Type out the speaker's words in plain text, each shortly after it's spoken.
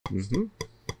Oh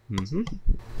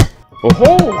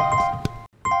ho!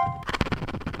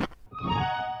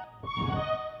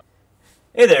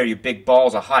 Hey there, you big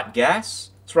balls of hot gas.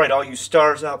 That's right, all you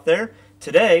stars out there.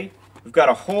 Today, we've got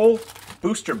a whole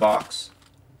booster box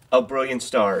of Brilliant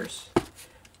Stars. I'm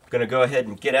gonna go ahead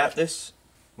and get at this.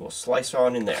 We'll slice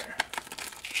on in there.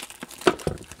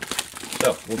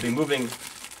 So, we'll be moving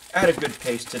at a good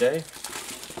pace today.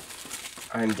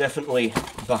 I'm definitely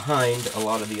behind a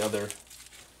lot of the other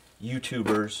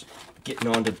YouTubers getting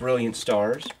onto Brilliant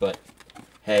Stars, but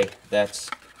hey, that's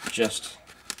just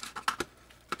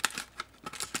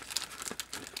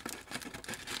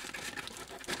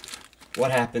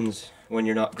what happens when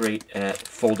you're not great at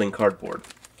folding cardboard,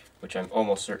 which I'm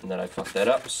almost certain that I fucked that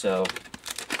up, so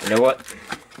you know what?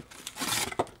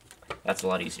 That's a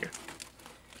lot easier.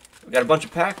 We got a bunch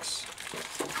of packs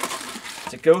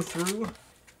to go through.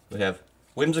 We have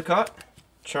Whimsicott,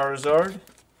 Charizard,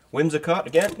 Whimsicott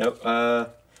again, no,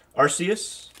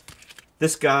 Arceus,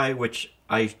 this guy, which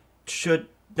I should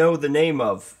know the name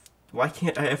of. Why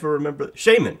can't I ever remember?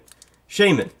 Shaman,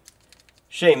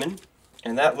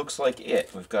 and that looks like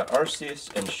it. We've got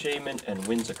Arceus and Shaman and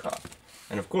Whimsicott.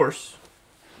 And of course,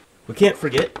 we can't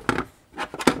forget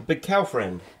the big cow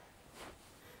friend.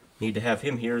 Need to have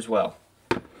him here as well.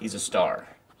 He's a star.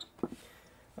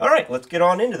 Alright, let's get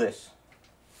on into this.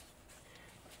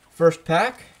 First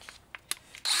pack.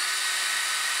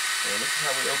 And this is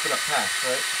how we open up packs,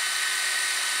 right?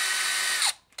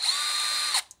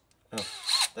 Oh,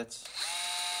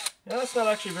 that's not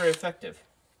actually very effective.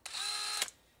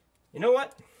 You know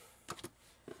what?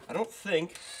 I don't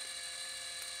think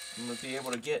I'm going to be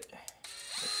able to get...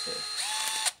 Let's see.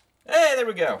 Hey, there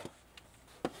we go.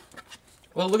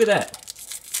 Well, look at that.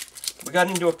 We got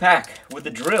into a pack with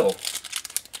a drill.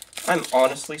 I'm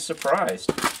honestly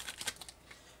surprised.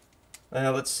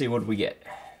 Let's see, what do we get?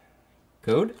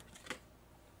 Code?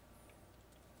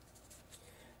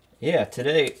 Yeah,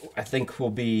 today I think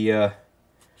we'll be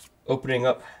opening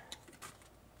up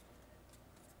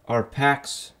our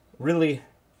packs really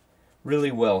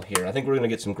well here. I think we're going to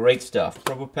get some great stuff.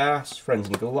 Probopass, Friends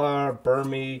in Galar,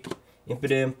 Burmy,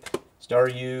 Impidimp,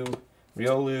 Staryu,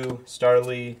 Riolu,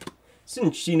 Starly,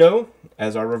 Cinccino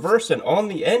as our reverse, and on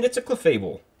the end it's a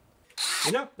Clefable.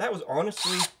 You know, that was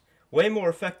honestly way more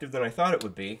effective than I thought it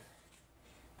would be.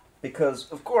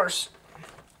 Because, of course,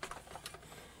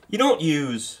 you don't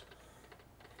use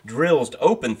drills to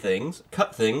open things,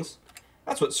 cut things.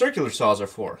 That's what circular saws are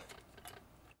for.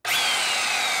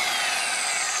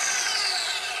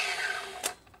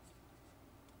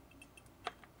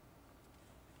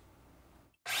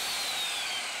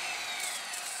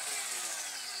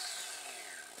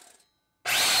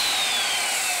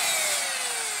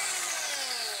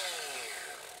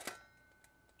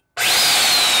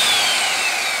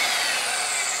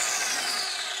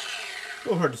 A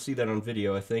little hard to see that on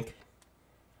video, I think.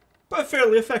 But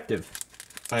fairly effective,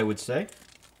 I would say.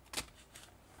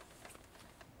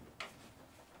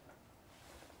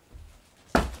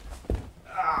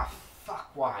 Ah,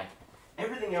 fuck, why?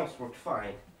 Everything else worked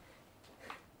fine.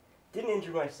 Didn't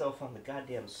injure myself on the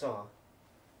goddamn saw.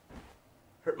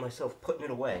 Hurt myself putting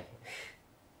it away.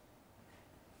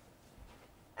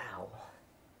 Ow.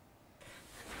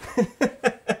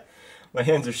 My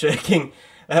hands are shaking.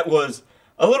 That was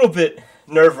a little bit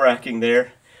nerve-wracking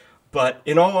there, but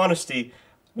in all honesty,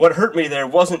 what hurt me there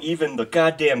wasn't even the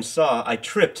goddamn saw. I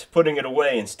tripped putting it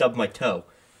away and stubbed my toe.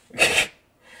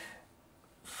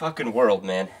 Fucking world,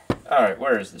 man. Alright,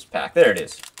 where is this pack? There it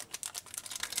is.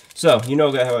 So, you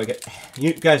know how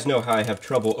you guys know how I have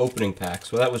trouble opening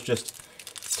packs. Well, that was just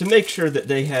to make sure that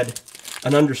they had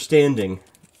an understanding,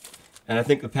 and I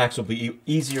think the packs will be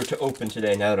easier to open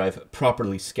today now that I've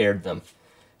properly scared them.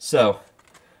 So,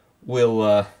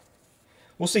 we'll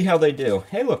see how they do.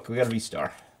 Hey, look, we got a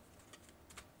V-Star.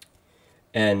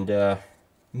 And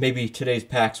maybe today's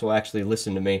packs will actually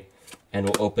listen to me and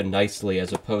will open nicely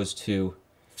as opposed to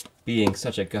being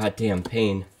such a goddamn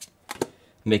pain,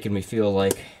 making me feel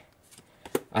like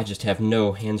I just have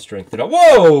no hand strength at all.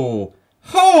 Whoa!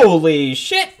 Holy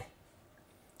shit!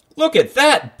 Look at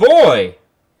that, boy!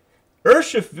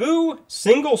 Urshifu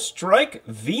Single Strike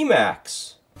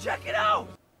VMAX. Check it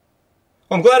out!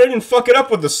 I'm glad I didn't fuck it up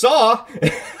with the saw.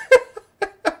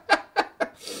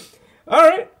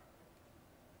 Alright.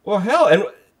 Well,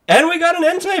 hell, and we got an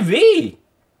anti-V.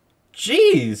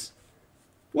 Jeez.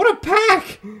 What a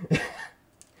pack.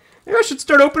 Maybe I should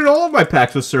start opening all of my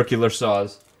packs with circular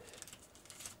saws.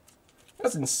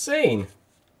 That's insane.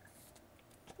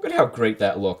 Look at how great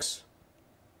that looks.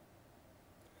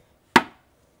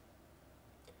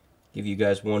 Give you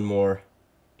guys one more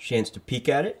chance to peek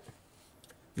at it.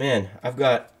 Man, I've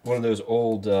got one of those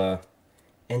old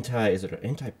is it an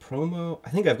anti-promo? I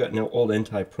think I've got an old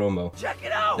anti-promo. Check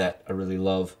it out! That I really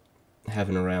love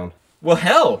having around. Well,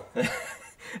 hell!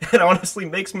 It honestly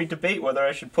makes me debate whether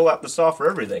I should pull out the saw for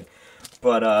everything.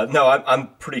 But no, I'm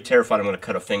pretty terrified I'm going to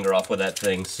cut a finger off with that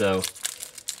thing, so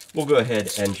we'll go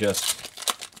ahead and just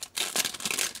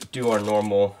do our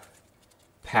normal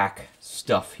pack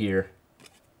stuff here.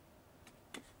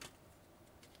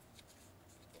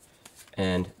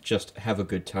 And just have a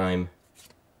good time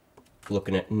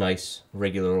looking at nice,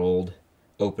 regular old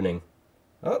opening.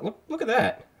 Oh, look at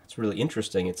that. It's really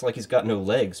interesting. It's like he's got no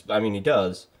legs. I mean, he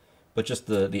does, but just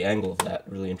the angle of that,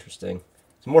 really interesting.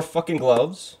 Some more fucking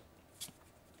gloves.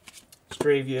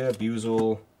 Stravia,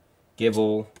 Buzel,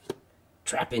 Gibble,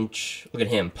 Trapinch. Look at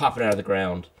him, popping out of the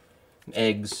ground.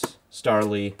 Eggs,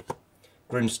 Starly,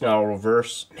 Grimmsnarl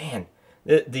Reverse. Man,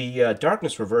 the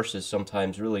Darkness Reverses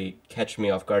sometimes really catch me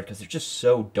off guard because they're just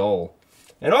so dull.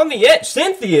 And on the edge,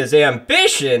 Cynthia's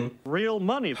Ambition! Real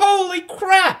money. Holy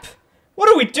crap! What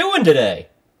are we doing today?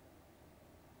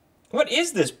 What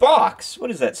is this box? What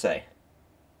does that say?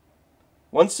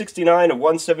 169 to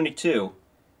 172.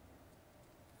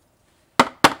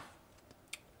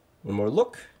 One more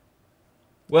look.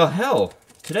 Well, hell,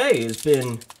 today has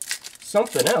been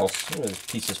something else. Oh, there's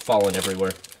pieces falling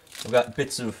everywhere. I've got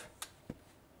bits of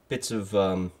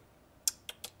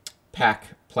pack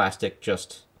plastic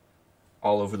just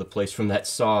all over the place from that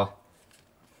saw.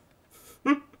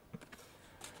 That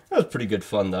was pretty good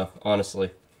fun, though,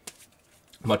 honestly.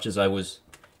 Much as I was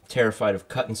terrified of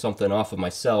cutting something off of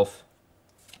myself,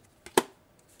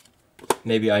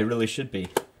 maybe I really should be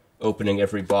opening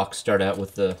every box, start out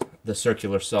with the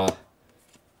circular saw.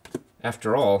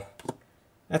 After all,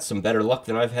 that's some better luck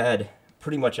than I've had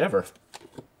pretty much ever,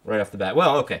 right off the bat.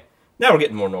 Well, okay, now we're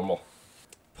getting more normal.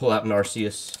 Pull out an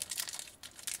Arceus,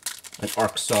 an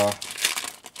arc saw.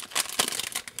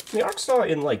 The arc saw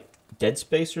in, like, Dead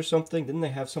Space or something? Didn't they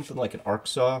have something like an arc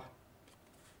saw?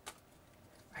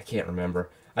 I can't remember.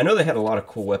 I know they had a lot of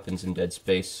cool weapons in Dead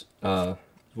Space. One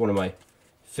of my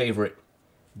favorite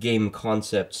game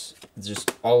concepts.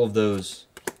 Just all of those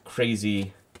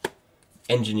crazy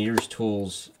engineers'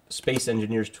 tools, space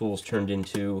engineers' tools turned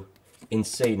into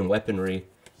insane weaponry.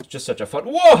 It's just such a fun...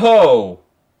 Whoa!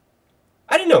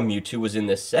 I didn't know Mewtwo was in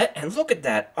this set, and look at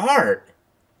that art!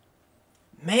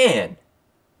 Man!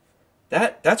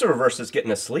 That's a reverse that's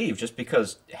getting a sleeve, just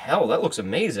because, hell, that looks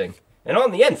amazing. And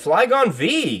on the end, Flygon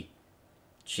V!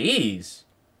 Jeez.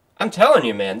 I'm telling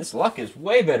you, man, this luck is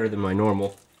way better than my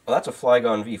normal. Oh, that's a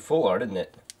Flygon V full art, isn't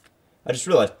it? I just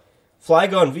realized.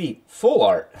 Flygon V full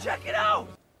art. Check it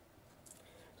out!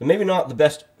 So maybe not the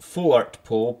best full art to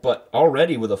pull, but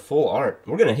already with a full art.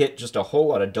 We're going to hit just a whole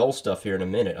lot of dull stuff here in a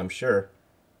minute, I'm sure.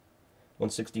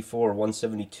 164,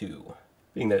 172.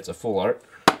 Being that it's a full art.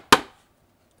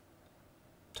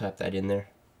 Tap that in there.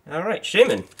 Alright,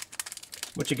 Shaman.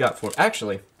 What you got for...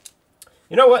 Actually,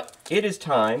 you know what? It is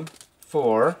time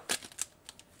for...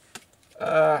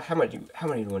 how many do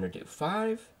you want to do?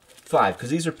 5? 5, because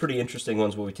these are pretty interesting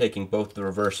ones. We'll be taking both the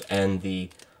reverse and the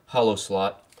hollow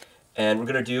slot. And we're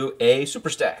going to do a super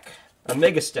stack. A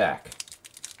mega stack.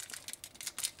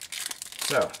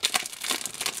 So,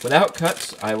 without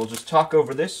cuts, I will just talk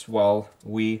over this while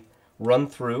we run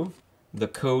through the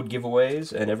code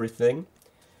giveaways and everything.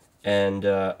 And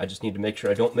I just need to make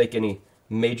sure I don't make any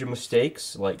major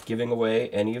mistakes, like giving away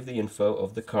any of the info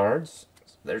of the cards.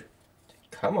 There,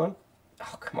 come on.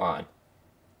 Oh, come on.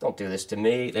 Don't do this to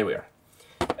me. There we are.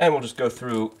 And we'll just go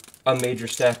through a major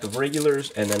stack of regulars,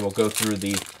 and then we'll go through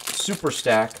the super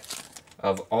stack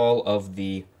of all of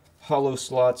the hollow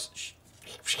slots.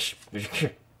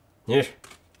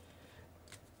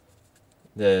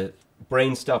 The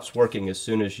brain stops working as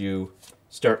soon as you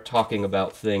start talking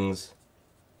about things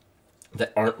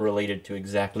that aren't related to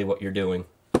exactly what you're doing.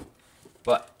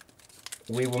 But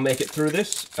we will make it through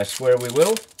this. I swear we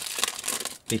will.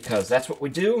 Because that's what we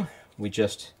do. We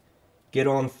just get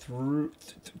on through...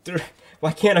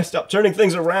 Why can't I stop turning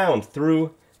things around?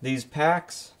 Through these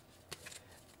packs.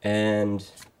 And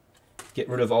get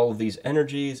rid of all of these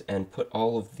energies and put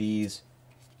all of these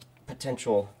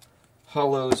potential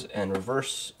hollows and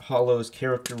reverse hollows,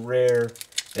 character rare,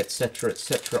 etc.,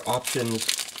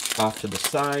 options off to the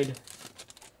side.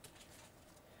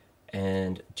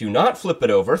 And do not flip it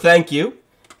over. Thank you.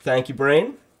 Thank you,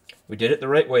 brain. We did it the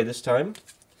right way this time.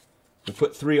 We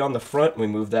put 3 on the front. We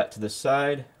move that to the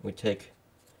side. We take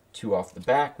 2 off the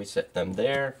back. We set them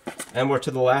there. And we're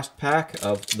to the last pack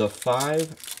of the 5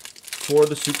 for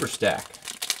the super stack.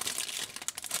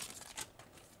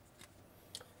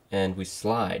 And we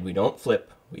slide. We don't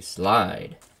flip. We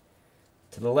slide.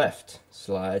 to the left,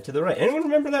 slide to the right. Anyone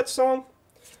remember that song?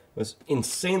 It was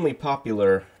insanely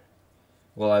popular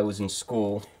while I was in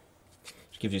school.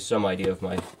 Which gives you some idea of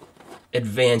my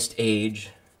advanced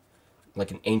age,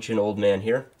 like an ancient old man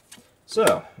here.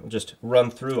 So, we'll just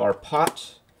run through our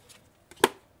pot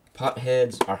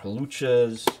heads, our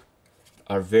haluchas,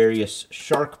 our various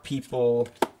shark people,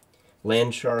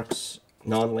 land sharks,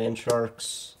 non-land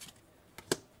sharks,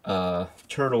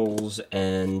 turtles,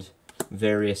 and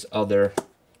various other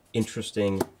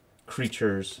interesting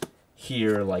creatures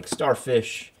here, like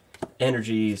starfish,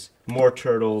 energies, more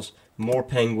turtles, more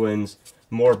penguins,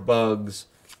 more bugs,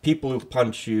 people who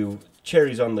punch you,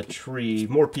 cherries on the tree,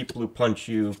 more people who punch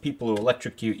you, people who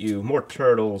electrocute you, more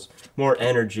turtles, more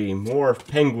energy, more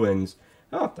penguins.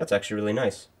 Oh, that's actually really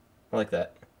nice. I like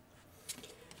that.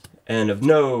 And of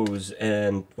nose,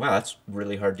 and wow, that's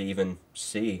really hard to even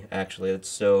see, actually. It's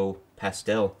so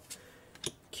pastel.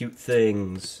 Cute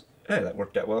things. Hey, that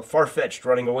worked out well. Farfetch'd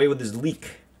running away with his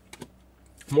leek.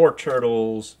 More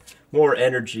turtles, more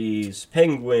energies,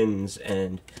 penguins,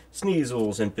 and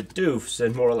sneasels, and bidoofs,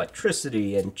 and more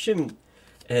electricity, and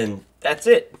and that's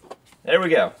it. There we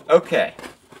go. Okay.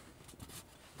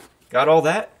 Got all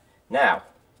that? Now,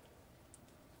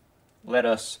 let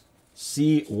us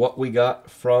see what we got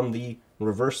from the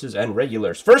reverses and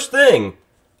regulars. First thing,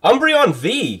 Umbreon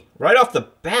V, right off the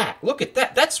bat. Look at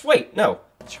that. That's, wait, no.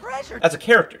 Treasure. That's a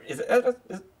character.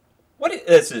 What is,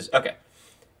 this is, okay.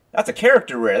 That's a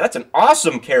character rare. That's an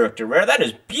awesome character rare. That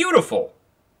is beautiful.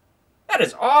 That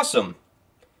is awesome.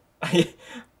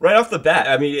 Right off the bat,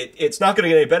 I mean, it's not going to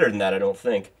get any better than that, I don't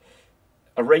think.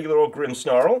 A regular old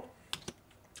Grimmsnarl,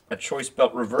 a Choice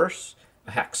Belt reverse,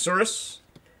 a Haxorus,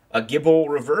 a Gibble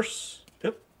reverse.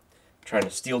 Yep. Trying to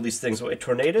steal these things away.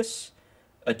 Tornadus,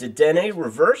 a Dedenne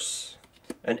reverse,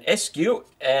 an Eskew,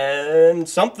 and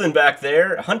something back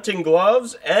there. Hunting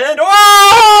gloves, and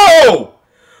oh!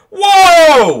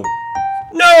 Whoa!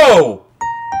 No!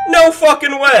 No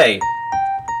fucking way!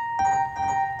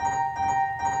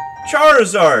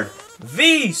 Charizard,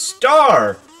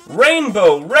 V-Star,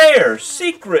 Rainbow Rare,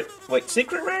 Secret... Wait,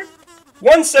 Secret Rare?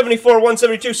 174,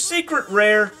 172, Secret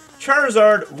Rare,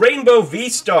 Charizard, Rainbow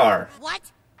V-Star.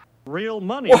 What? Real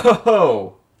money.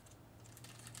 Whoa!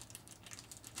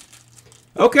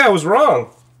 Okay, I was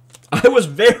wrong. I was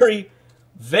very,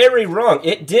 very wrong.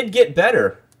 It did get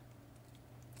better.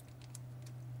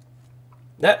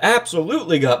 That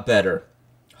absolutely got better.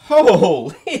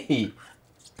 Holy!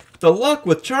 The luck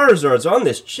with Charizards on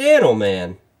this channel,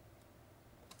 man.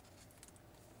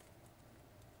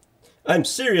 I'm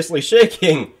seriously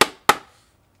shaking.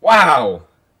 Wow.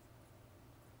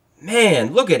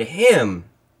 Man, look at him.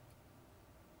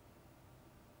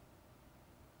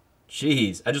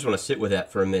 Jeez, I just want to sit with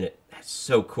that for a minute. That's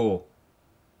so cool.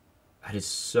 That is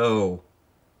so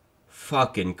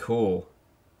fucking cool.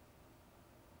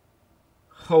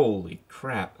 Holy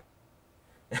crap.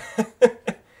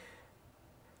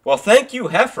 Well, thank you,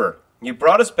 Heifer. You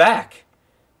brought us back.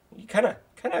 You kind of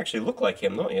actually look like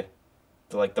him, don't you?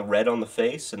 Like the red on the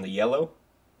face and the yellow.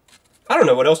 I don't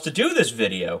know what else to do this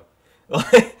video.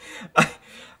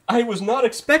 I was not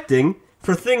expecting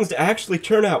for things to actually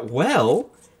turn out well.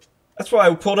 That's why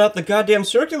I pulled out the goddamn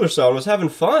circular saw and was having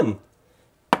fun.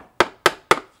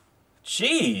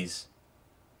 Jeez.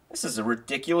 This is a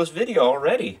ridiculous video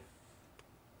already.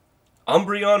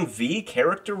 Umbreon V,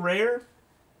 character rare?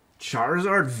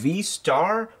 Charizard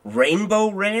V-Star, Rainbow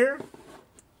Rare?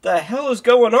 The hell is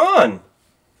going on?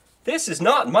 This is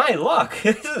not my luck.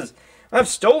 I've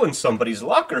stolen somebody's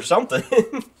luck or something.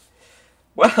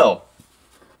 Well,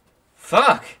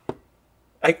 fuck.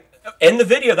 End the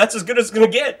video. That's as good as it's gonna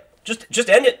get. Just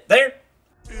end it there.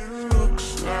 It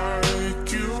looks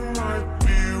like you might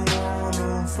be one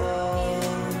of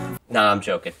us. Nah, I'm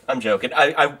joking. I'm joking.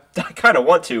 I kind of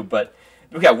want to, but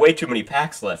we got way too many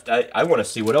packs left. I want to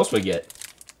see what else we get.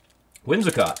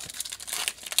 Whimsicott.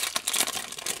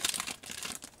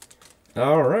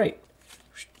 All right.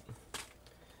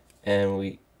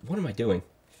 And what am I doing?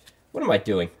 What am I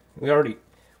doing?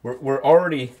 We're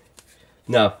already,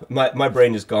 no, my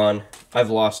brain is gone. I've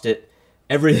lost it.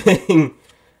 Everything,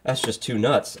 that's just too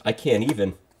nuts. I cannot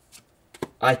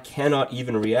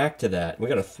even react to that. We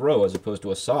got a throw as opposed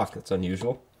to a sock. That's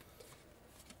unusual.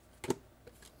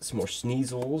 Some more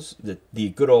Sneasels. The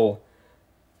good old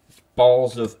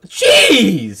balls of...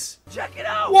 Jeez! Check it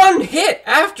out! One hit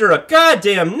after a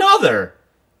goddamn another!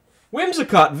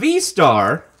 Whimsicott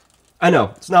V-Star. I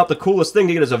know, it's not the coolest thing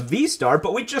to get as a V-Star,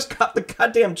 but we just got the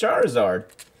goddamn Charizard.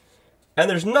 And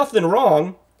there's nothing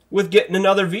wrong with getting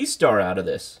another V-Star out of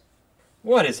this.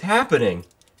 What is happening?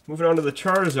 Moving on to the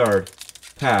Charizard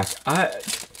pack.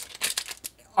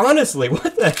 Honestly,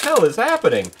 what the hell is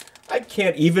happening? I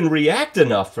can't even react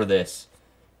enough for this.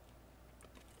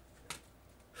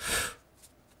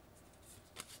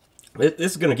 This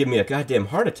is going to give me a goddamn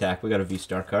heart attack. We got a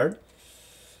V-Star card.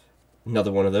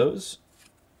 Another one of those.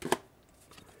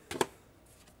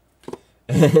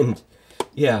 And,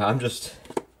 yeah, I'm just...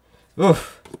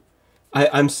 Oof.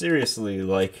 I'm seriously,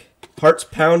 like, heart's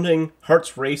pounding,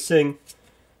 heart's racing.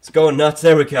 It's going nuts.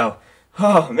 There we go.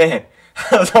 Oh, man.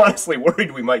 I was honestly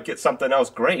worried we might get something else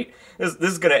great. This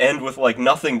is going to end with, like,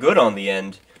 nothing good on the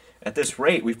end. At this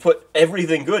rate, we've put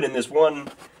everything good in this one,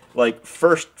 like,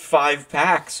 first 5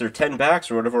 packs or 10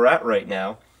 packs or whatever we're at right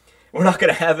now. We're not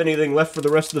going to have anything left for the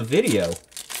rest of the video.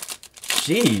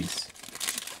 Jeez.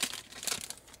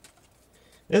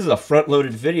 This is a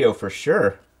front-loaded video for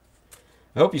sure.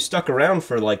 I hope you stuck around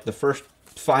for, like, the first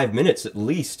 5 minutes at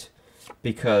least,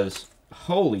 because,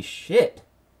 holy shit.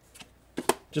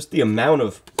 Just the amount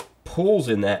of pulls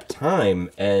in that time,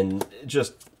 and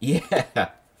just, yeah.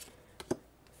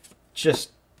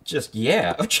 Just,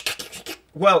 yeah.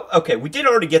 Well, okay, we did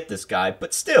already get this guy,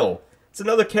 but still, it's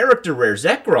another character rare,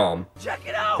 Zekrom. Check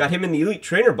it out. Got him in the Elite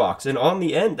Trainer box, and on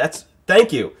the end, that's,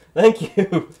 thank you.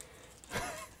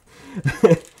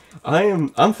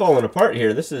 I'm falling apart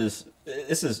here. This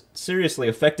is seriously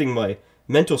affecting my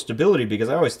mental stability because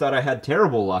I always thought I had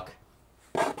terrible luck.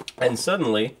 And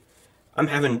suddenly, I'm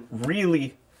having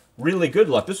really, really good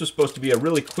luck. This was supposed to be a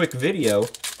really quick video,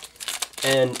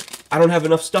 and I don't have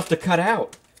enough stuff to cut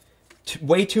out.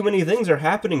 Way too many things are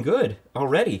happening good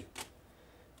already.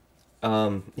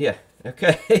 Yeah,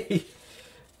 okay.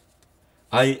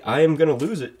 I am going to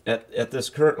lose it at this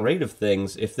current rate of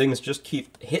things if things just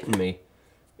keep hitting me.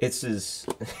 This is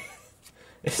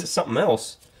something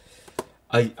else.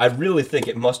 I really think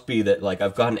it must be that, like,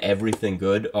 I've gotten everything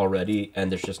good already,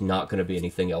 and there's just not going to be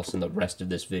anything else in the rest of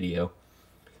this video.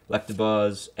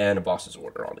 Electabuzz, and a Boss's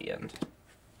Order on the end.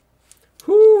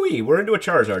 Hoo-wee! We're into a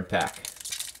Charizard pack.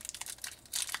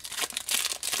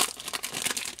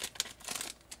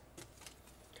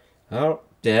 Oh,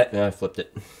 no, I flipped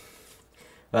it.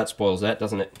 That spoils that,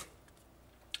 doesn't it?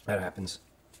 That happens.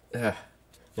 Ugh.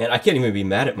 Man, I can't even be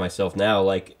mad at myself now.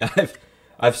 Like,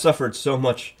 I've suffered so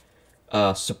much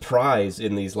surprise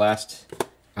in these last,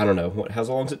 I don't know, how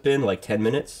long has it been? Like 10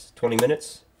 minutes? 20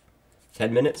 minutes?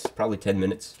 10 minutes? Probably 10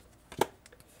 minutes.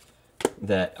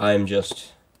 That I'm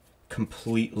just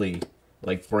completely,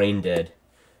 like, brain dead.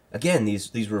 Again,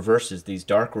 these reverses, these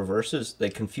dark reverses, they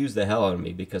confuse the hell out of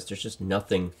me because there's just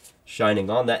nothing shining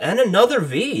on that. And another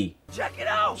V! Check it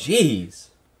out! Jeez.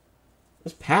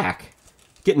 This pack.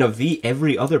 Getting a V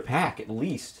every other pack, at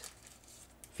least.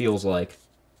 Feels like.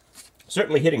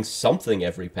 Certainly hitting something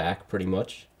every pack, pretty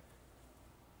much.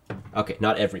 Okay,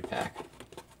 not every pack.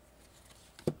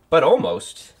 But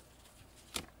almost.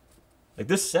 Like,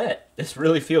 this set, this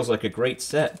really feels like a great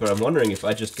set, but I'm wondering if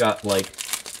I just got, like,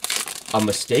 a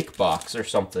mistake box or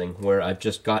something, where I've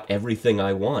just got everything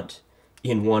I want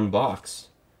in one box.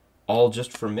 All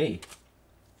just for me.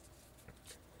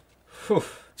 Whew.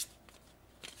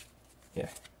 Yeah.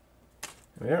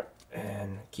 There we are.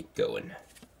 And keep going.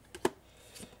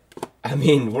 I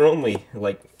mean, we're only,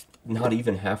 like, not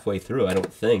even halfway through, I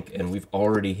don't think, and we've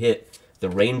already hit the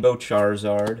Rainbow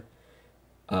Charizard,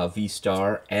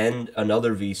 V-Star, and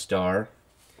another V-Star,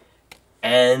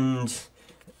 and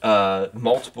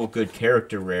multiple good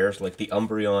character rares, like the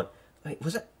Umbreon. Wait,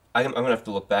 was that? I'm going to have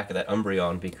to look back at that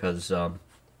Umbreon because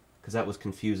that was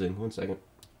confusing. 1 second.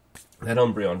 That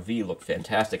Umbreon V looked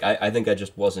fantastic. I think I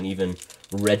just wasn't even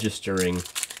registering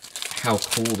how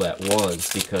cool that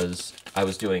was because I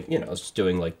was doing, I was just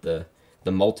doing like the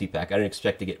multi-pack. I didn't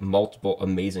expect to get multiple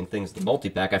amazing things in the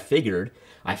multi-pack. I figured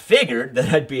that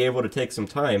I'd be able to take some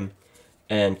time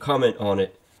and comment on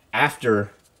it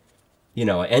after,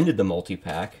 I ended the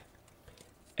multi-pack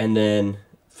and then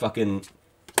fucking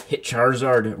hit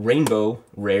Charizard Rainbow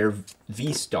Rare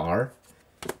V-Star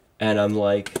and I'm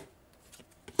like,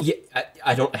 yeah,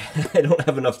 I don't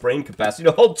have enough brain capacity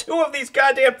to hold 2 of these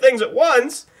goddamn things at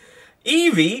once.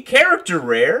 Eevee, character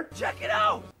rare. Check it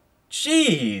out.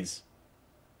 Jeez.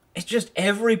 It's just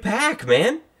every pack,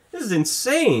 man. This is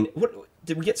insane. What,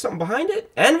 did we get something behind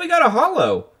it? And we got a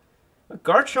holo. A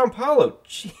Garchomp holo.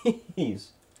 Jeez.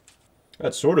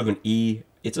 That's sort of an E.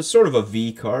 It's a sort of a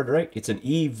V card, right? It's an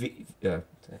EV.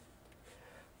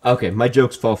 Okay, my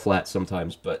jokes fall flat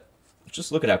sometimes, but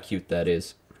just look at how cute that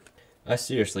is. I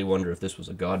seriously wonder if this was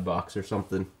a God box or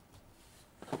something.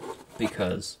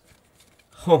 Because,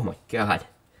 oh my god.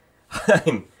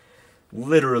 I'm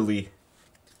literally...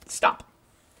 Stop.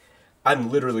 I'm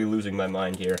literally losing my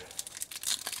mind here.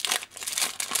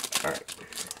 Alright.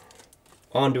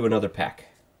 On to another pack.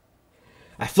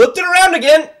 I flipped it around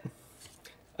again.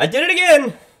 I did it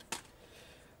again.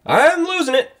 I'm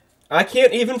losing it. I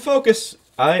can't even focus.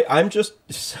 I'm just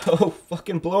so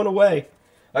fucking blown away.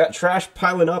 I got trash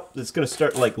piling up that's going to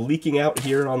start, like, leaking out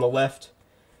here on the left.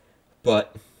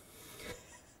 But...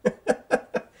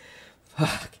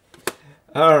 fuck.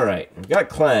 Alright, we've got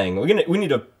Clang. We need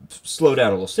to slow down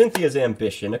a little. Cynthia's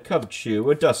Ambition, a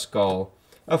Cubchoo, a Duskull,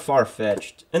 a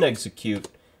Farfetch'd, an Execute,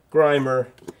 Grimer,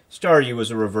 Staryu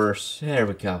is a reverse. There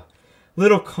we go.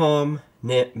 Little Calm,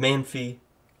 Manaphy.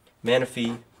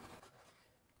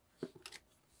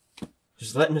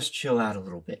 Just letting us chill out a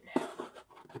little bit now.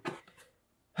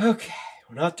 Okay,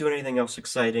 we're not doing anything else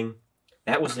exciting.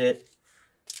 That was it.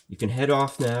 You can head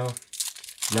off now.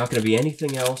 Not going to be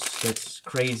anything else that's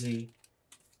crazy.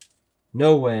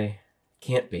 No way.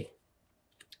 Can't be.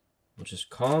 We'll just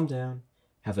calm down.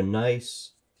 Have a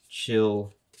nice,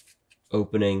 chill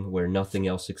opening where nothing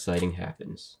else exciting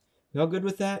happens. You all good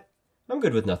with that? I'm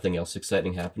good with nothing else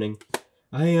exciting happening.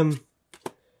 I am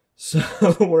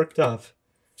so worked up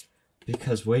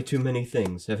because way too many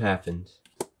things have happened.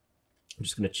 I'm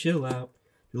just going to chill out,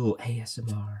 do a little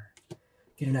ASMR,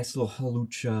 get a nice little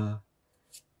halucha,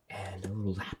 and a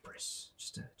little Lapras.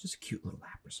 Just a cute little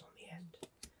Lapras on the end.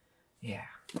 Yeah,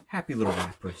 happy little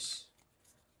Lapras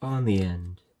on the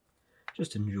end.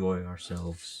 Just enjoy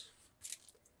ourselves.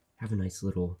 Have a nice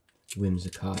little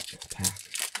Whimsicott pack.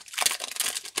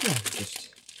 Yeah,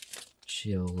 just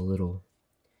chill a little,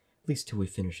 at least till we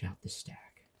finish out this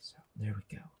stack. So, there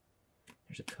we go.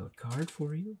 There's a code card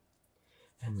for you.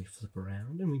 And we flip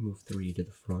around and we move 3 to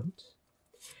the front.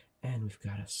 And we've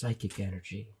got a Psychic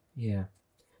Energy. Yeah,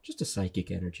 just a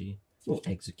Psychic Energy. A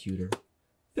little Executor.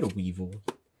 Bit of Weevil.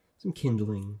 Some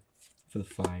Kindling for the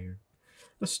fire.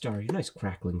 A Staryu, nice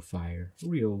crackling fire.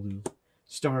 Riolu.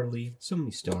 Starly, so many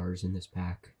stars in this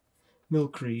pack.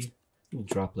 Milcery, little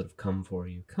droplet of cum for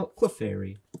you.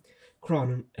 Clefairy.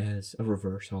 Cronin as a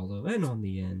reverse holo. And on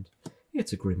the end,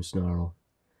 it's a Grimmsnarl.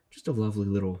 Just a lovely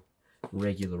little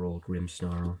regular old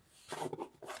Grimmsnarl.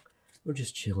 We're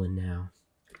just chilling now.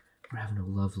 We're having a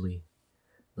lovely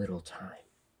little time.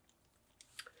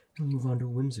 We'll move on to a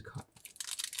Whimsicott.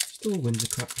 Just a little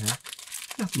Whimsicott pack.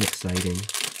 Nothing exciting.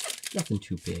 Nothing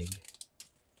too big.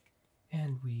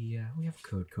 And we have a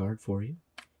code card for you.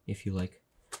 If you like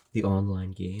the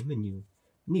online game and you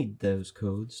need those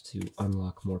codes to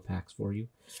unlock more packs for you.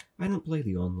 I don't play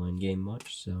the online game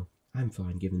much, so I'm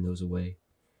fine giving those away.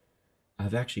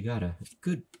 I've actually got a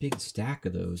good big stack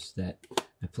of those that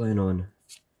I plan on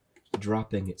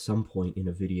dropping at some point in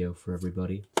a video for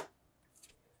everybody.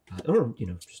 Or, you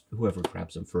know, just whoever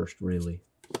grabs them first, really.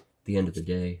 At the end of the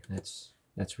day, that's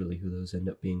really who those end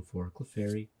up being for.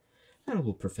 Clefairy, and a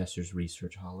little Professor's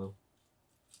Research holo.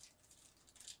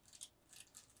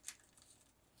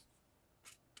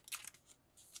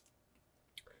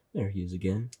 There he is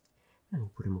again, and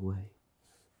we'll put him away.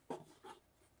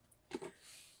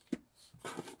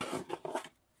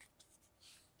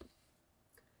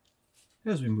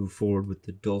 As we move forward with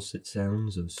the dulcet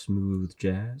sounds of smooth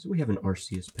jazz, we have an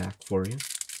Arceus pack for you,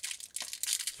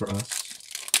 for us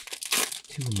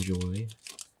to enjoy.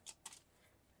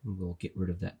 And we'll get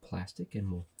rid of that plastic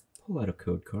and we'll pull out a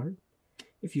code card.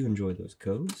 If you enjoy those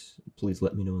codes, please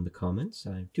let me know in the comments.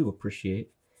 I do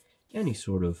appreciate any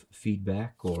sort of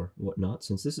feedback or whatnot,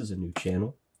 since this is a new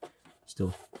channel.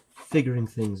 Still figuring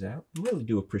things out. I really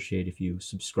do appreciate if you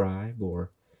subscribe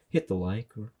or hit the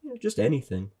like or just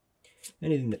anything.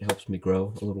 Anything that helps me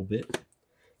grow a little bit,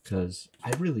 because I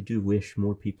really do wish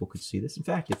more people could see this. In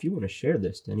fact, if you want to share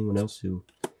this to anyone else who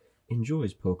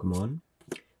enjoys Pokemon,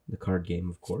 the card game,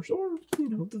 of course, or, you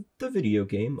know, the video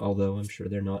game, although I'm sure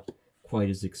they're not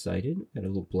quite as excited. Got a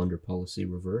little Blunder Policy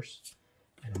reverse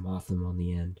and a Mothim on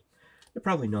the end. They're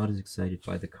probably not as excited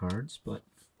by the cards, but,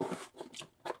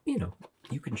 you know,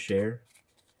 you can share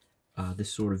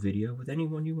this sort of video with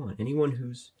anyone you want. Anyone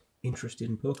who's interested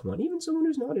in Pokemon, even someone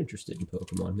who's not interested in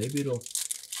Pokemon. Maybe it'll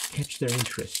catch their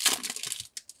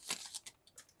interest.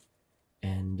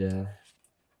 And,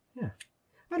 yeah,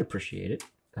 I'd appreciate it.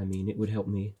 I mean, it would help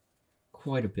me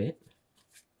quite a bit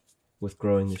with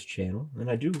growing this channel.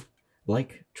 And I do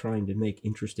like trying to make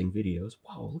interesting videos.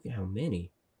 Wow, look at how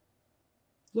many.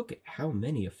 Look at how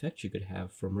many effects you could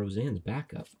have from Roseanne's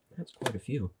backup. That's quite a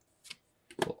few.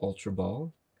 Little Ultra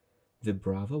Ball,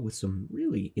 Vibrava with some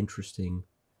really interesting,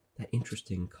 that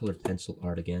interesting colored pencil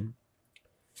art again.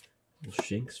 Little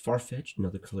Shinx, Farfetch'd,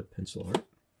 another colored pencil art.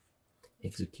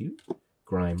 Execute,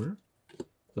 Grimer,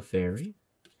 Clefairy,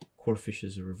 Corphish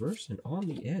is a reverse, and on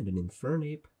the end, an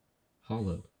Infernape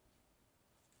holo.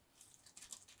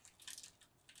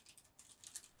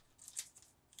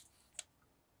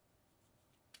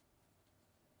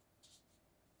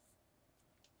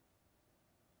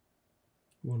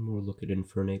 One more look at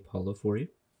Infernape Hollow for you.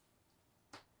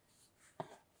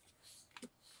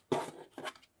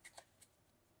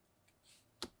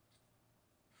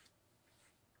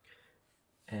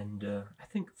 And I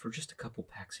think for just a couple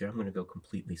packs here, I'm going to go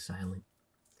completely silent.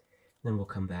 Then we'll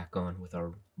come back on with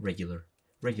our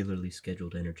regularly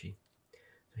scheduled energy.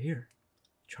 So here,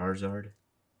 Charizard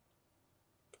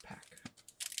pack.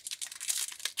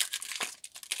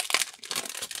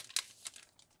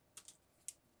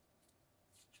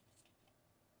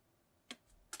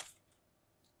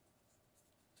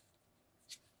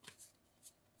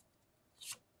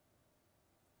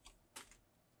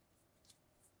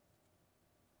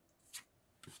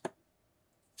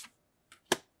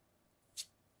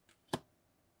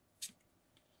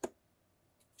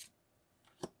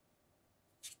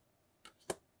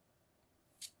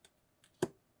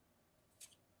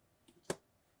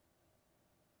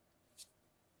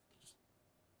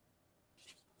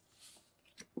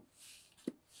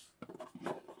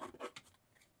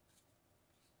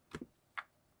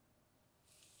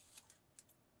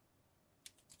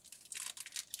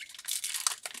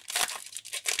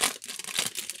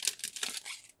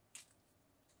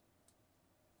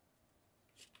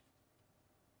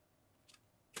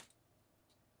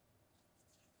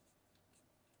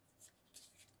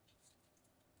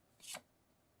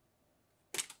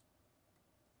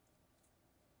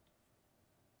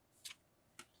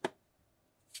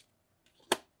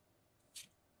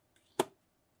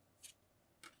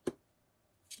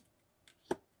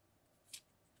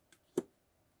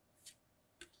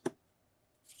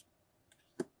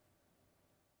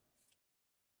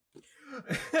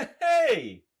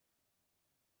 Hey!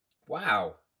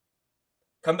 Wow.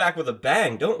 Come back with a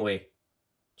bang, don't we?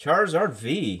 Charizard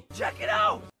V. Check it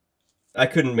out! I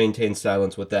couldn't maintain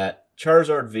silence with that.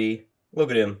 Charizard V. Look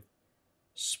at him.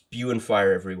 Spewing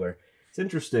fire everywhere. It's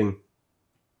interesting.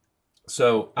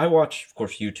 So, I watch, of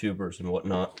course, YouTubers and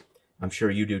whatnot. I'm sure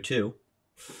you do too.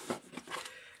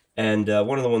 And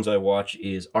one of the ones I watch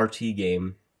is RT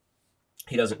Game.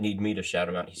 He doesn't need me to shout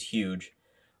him out. He's huge.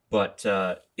 But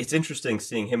it's interesting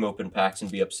seeing him open packs and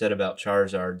be upset about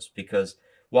Charizards because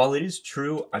while it is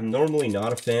true, I'm normally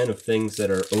not a fan of things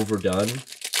that are overdone.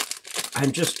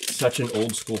 I'm just such an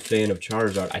old school fan of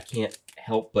Charizard. I can't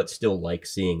help but still like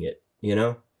seeing it, you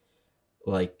know?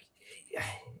 Like,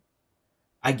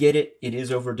 I get it. It is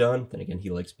overdone. Then again, he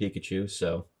likes Pikachu,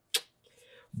 so.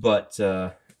 But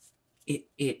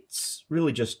it's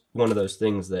really just one of those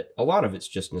things that a lot of it's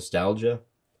just nostalgia.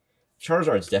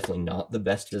 Charizard's definitely not the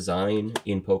best design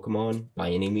in Pokemon by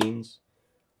any means,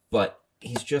 but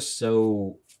he's just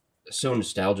so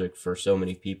nostalgic for so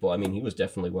many people. I mean, he was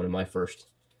definitely one of my first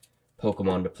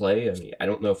Pokemon to play. I mean, I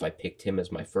don't know if I picked him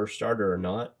as my first starter or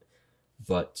not,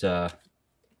 but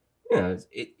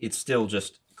it's still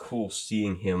just cool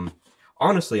seeing him.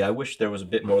 Honestly, I wish there was a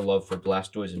bit more love for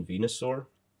Blastoise and Venusaur.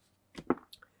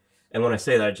 And when I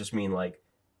say that, I just mean like,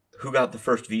 who got the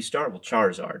first V-Star? Well,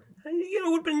 Charizard. It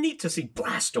would have been neat to see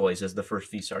Blastoise as the first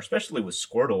V-Star, especially with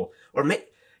Squirtle. Or,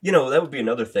 that would be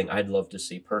another thing I'd love to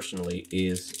see personally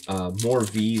is more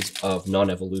Vs of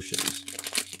non-evolutions.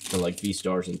 Like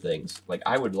V-Stars and things. Like,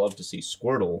 I would love to see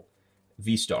Squirtle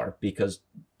V-Star because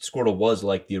Squirtle was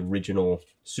like the original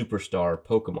superstar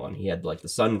Pokemon. He had like the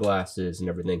sunglasses and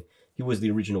everything. He was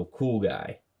the original cool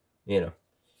guy,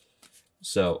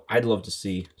 So, I'd love to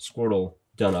see Squirtle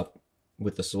done up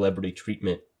with the celebrity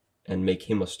treatment and make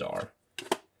him a star.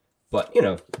 But,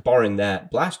 barring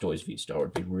that, Blastoise V-Star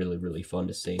would be really, really fun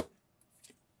to see.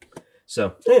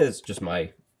 So, it's just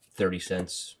my 30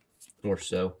 cents or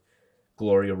so.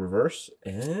 Gloria Reverse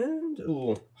and a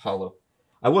little Hollow.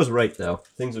 I was right, though.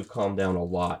 Things have calmed down a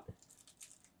lot.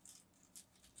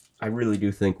 I really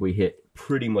do think we hit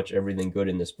pretty much everything good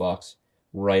in this box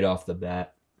right off the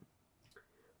bat.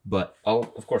 But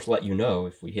I'll, of course, let you know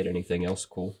if we hit anything else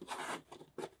cool.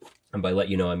 And by let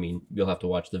you know, I mean you'll have to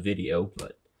watch the video,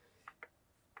 but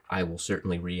I will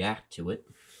certainly react to it.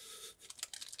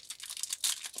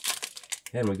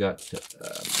 And we got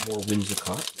more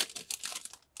Whimsicott.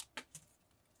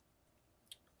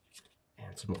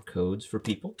 And some more codes for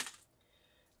people.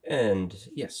 And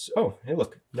yes, oh, hey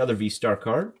look, another V-Star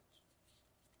card.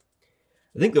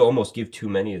 I think they'll almost give too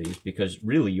many of these because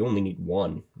really you only need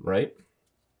one, right?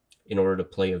 In order to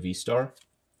play a V-Star.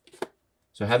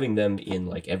 So having them in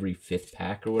like every 5th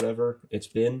pack or whatever it's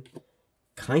been,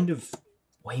 kind of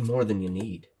way more than you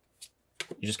need.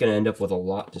 You're just going to end up with a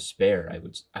lot to spare,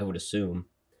 I would assume.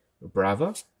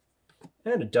 Brava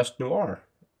and a Dust Noir.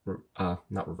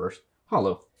 Not reverse.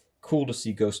 Hollow. Cool to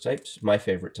see ghost types. My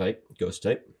favorite type, ghost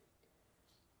type.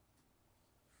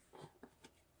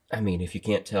 I mean, if you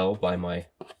can't tell by my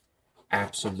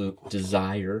absolute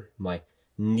desire, my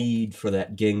need for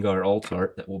that Gengar alt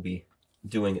art that we'll be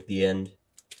doing at the end,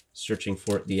 searching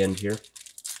for at the end here.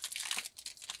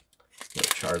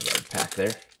 Little Charizard pack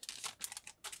there.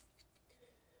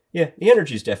 Yeah, the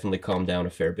energy's definitely calmed down a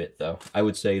fair bit, though. I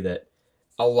would say that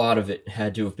a lot of it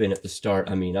had to have been at the start.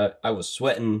 I mean, I was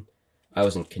sweating, I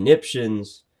was in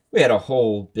conniptions, we had a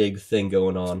whole big thing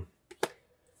going on.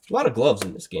 A lot of gloves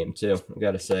in this game, too, I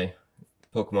gotta say.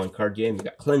 Pokemon card game, you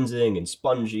got cleansing and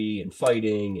spongy and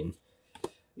fighting, and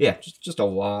yeah, just a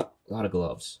lot of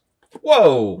gloves.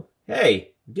 Whoa!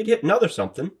 Hey, we did hit another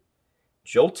something.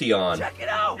 Jolteon. Check it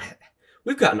out.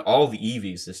 We've gotten all the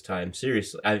Eevees this time,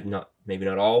 seriously. Maybe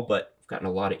not all, but we've gotten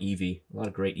a lot of Eevee, a lot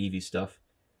of great Eevee stuff.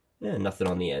 Yeah, nothing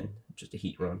on the end, just a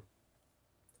heat run.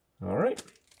 All right,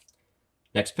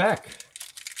 next pack.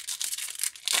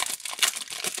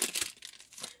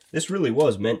 This really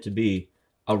was meant to be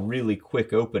a really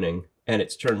quick opening, and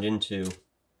it's turned into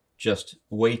just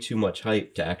way too much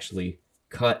hype to actually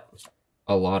cut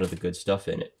a lot of the good stuff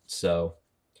in it. So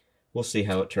we'll see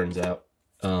how it turns out.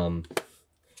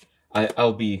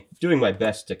 I'll be doing my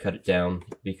best to cut it down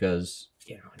because,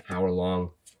 you know, an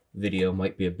hour-long video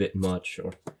might be a bit much,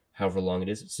 or however long it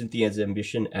is. It's Cynthia's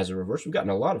Ambition as a reverse. We've gotten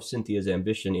a lot of Cynthia's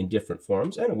Ambition in different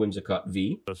forms, and a Whimsicott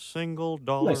V. A single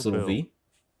dollar Nice little bill. V.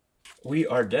 We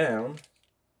are down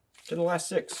to the last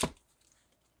 6.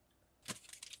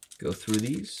 Go through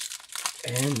these,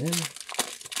 and then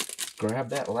grab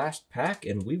that last pack,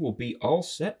 and we will be all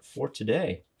set for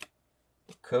today.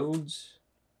 Codes.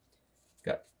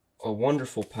 Got a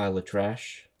wonderful pile of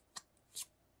trash.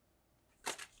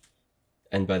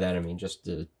 And by that I mean just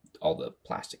all the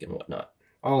plastic and whatnot.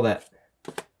 All that.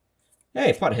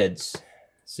 Hey, potheads.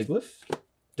 Sigilyph,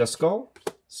 Duskull,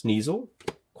 Sneasel,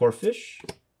 Corphish,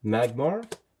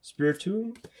 Magmar,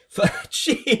 Spiritomb.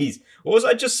 Jeez, what was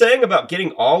I just saying about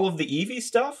getting all of the Eevee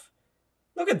stuff?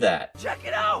 Look at that. Check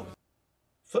it out.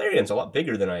 Flareon's a lot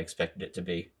bigger than I expected it to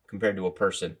be compared to a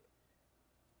person.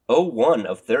 01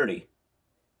 of 30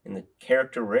 in the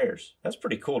character rares. That's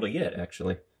pretty cool to get,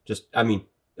 actually. I mean,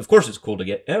 of course it's cool to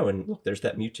get. Oh, and look, there's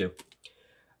that Mewtwo.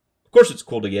 Of course it's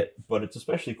cool to get, but it's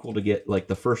especially cool to get, like,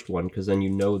 the first one, because then you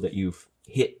know that you've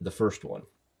hit the first one.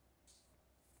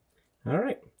 All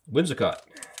right, Whimsicott.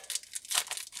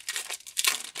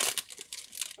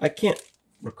 I can't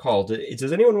recall.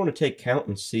 Does anyone want to take count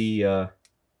and see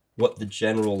what the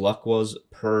general luck was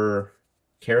per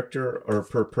character or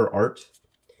per art?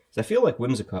 Because I feel like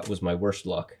Whimsicott was my worst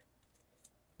luck,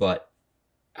 but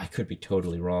I could be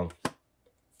totally wrong.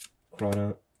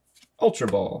 Chrono, Ultra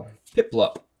Ball,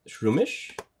 Piplup,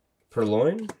 Shroomish,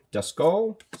 Purloin,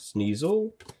 Duskull,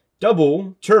 Sneasel,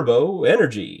 Double Turbo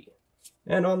Energy,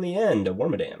 and on the end, a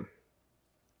Wormadam.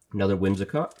 Another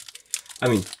Whimsicott. I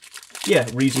mean, yeah,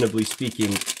 reasonably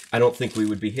speaking, I don't think we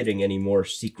would be hitting any more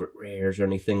secret rares or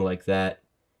anything like that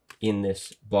in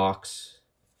this box.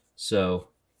 So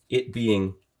it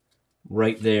being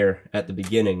right there at the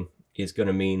beginning is going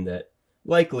to mean that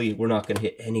likely we're not going to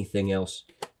hit anything else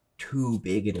too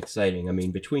big and exciting. I mean,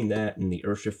 between that and the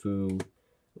Urshifu,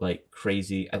 like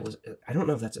crazy, I don't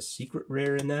know if that's a secret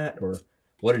rare in that or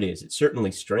what it is. It's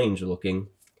certainly strange looking.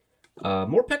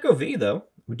 More Pekko V though.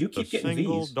 We do keep getting Vs.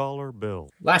 Single dollar bill.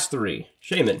 Last 3.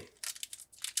 Shaman.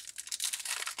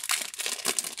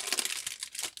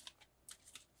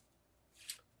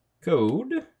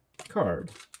 Code.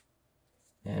 Card.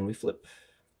 And we flip.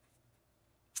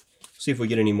 See if we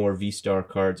get any more V-Star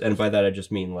cards. And by that I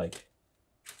just mean like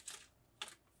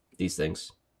these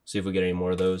things. See if we get any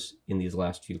more of those in these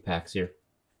last few packs here.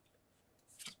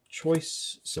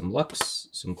 Choice, some Lux,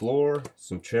 some Glore,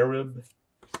 some Cherub,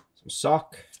 some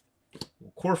Sock,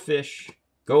 Corphish,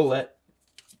 Golett,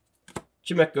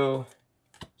 Chimecho,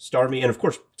 Starmie, and of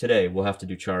course today we'll have to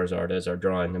do Charizard as our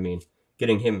drawing. I mean,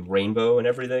 getting him rainbow and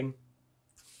everything,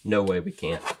 no way we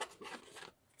can't.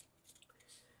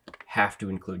 Have to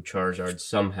include Charizard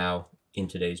somehow in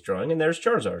today's drawing, and there's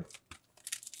Charizard.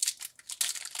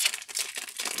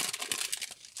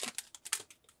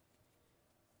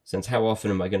 Since how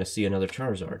often am I going to see another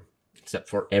Charizard? Except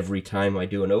for every time I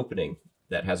do an opening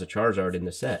that has a Charizard in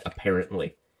the set,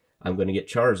 apparently. I'm going to get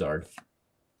Charizard,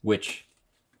 which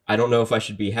I don't know if I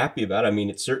should be happy about. I mean,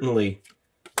 it certainly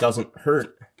doesn't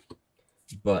hurt,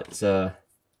 but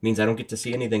means I don't get to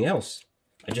see anything else.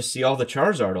 I just see all the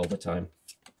Charizard all the time.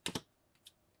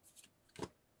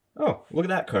 Oh, look at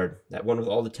that card. That one with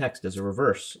all the text as a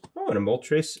reverse. Oh, and a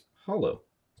Moltres Holo.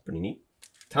 It's pretty neat.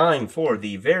 Time for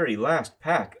the very last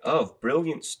pack of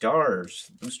Brilliant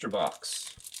Stars booster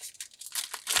box.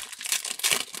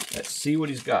 Let's see what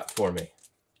he's got for me.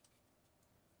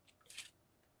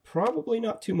 Probably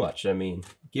not too much, I mean,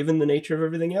 given the nature of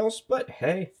everything else, but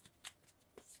hey,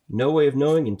 no way of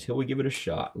knowing until we give it a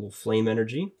shot. A little flame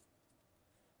energy,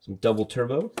 some double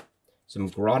turbo, some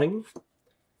grotting,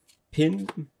 pin,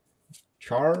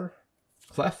 char,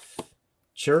 clef,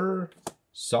 chur,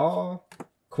 saw,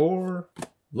 core,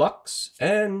 lux,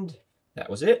 and that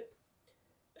was it.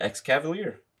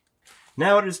 Ex-Cavalier.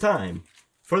 Now it is time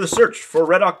for the search for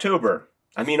Red October.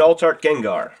 Alt Art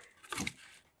Gengar.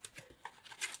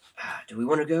 Do we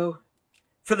want to go?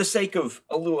 For the sake of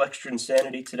a little extra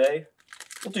insanity today,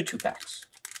 we'll do 2 packs.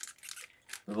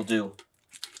 We will do...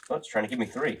 Oh, it's trying to give me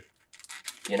 3.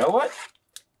 You know what?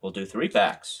 We'll do 3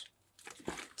 packs.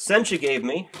 Sencha gave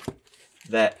me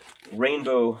that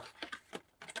Rainbow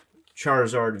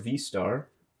Charizard V-Star.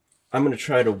 I'm going to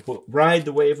try to ride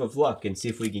the wave of luck and see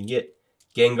if we can get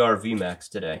Gengar VMAX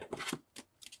today.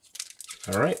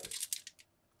 Alright.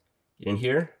 Get in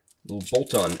here. A little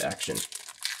bolt-on action.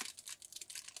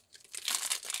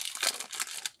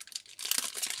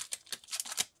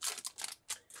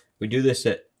 We do this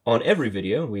on every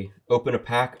video. We open a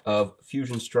pack of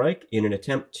Fusion Strike in an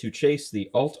attempt to chase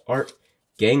the Alt Art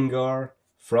Gengar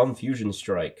from Fusion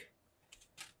Strike.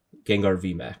 Gengar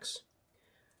VMAX.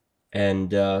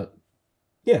 And,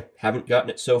 yeah, haven't gotten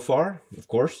it so far, of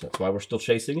course. That's why we're still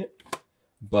chasing it.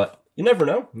 But you never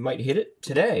know. We might hit it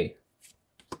today.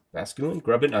 Basculin,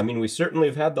 Grubbin. We certainly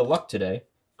have had the luck today.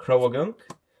 Croagunk.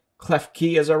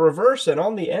 Klefki as our reverse, and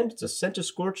on the end, it's a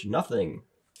Centiskorch nothing.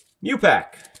 Mew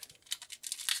pack.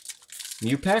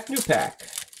 New pack, new pack.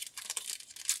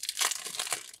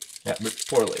 That ripped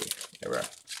poorly. Error.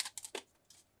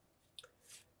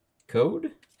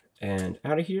 Code. And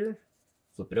out of here.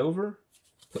 Flip it over.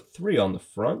 Put 3 on the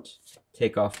front.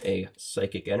 Take off a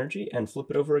Psychic Energy and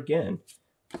flip it over again.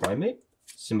 Primate.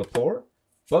 Simipour.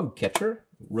 Bug Catcher.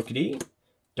 Rookidee.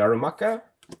 Darumaka.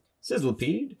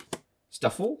 Sizzlipede.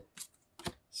 Stuffle.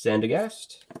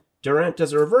 Sandagast. Durant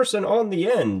as a reverse, and on the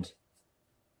end.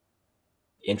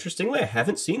 Interestingly, I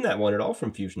haven't seen that one at all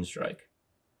from Fusion Strike.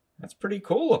 That's pretty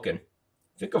cool looking.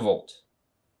 Vikavolt.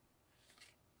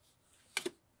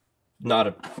 Not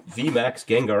a VMAX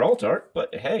Gengar Alt Art,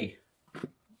 but hey,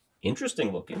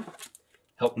 interesting looking.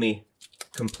 Help me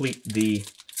complete the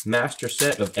master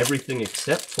set of everything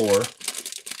except for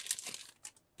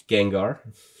Gengar.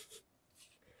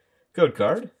 Code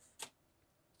card.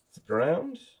 Flip it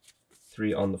around.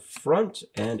 3 on the front,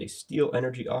 and a Steel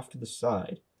Energy off to the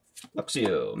side.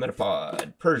 Luxio,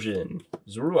 Metapod, Persian,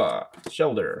 Zorua,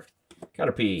 Shelder,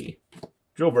 Caterpie,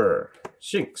 Drillbur,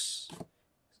 Shinx,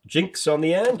 Jinx on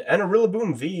the end, and a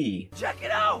Rillaboom V. Check it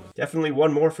out! Definitely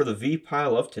one more for the V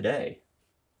pile of today.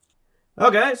 Well,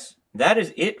 guys, that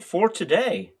is it for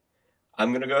today.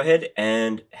 I'm going to go ahead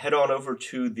and head on over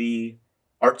to the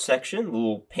art section, the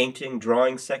little painting,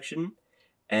 drawing section,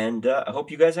 and I hope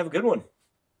you guys have a good one.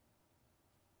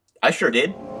 I sure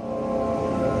did.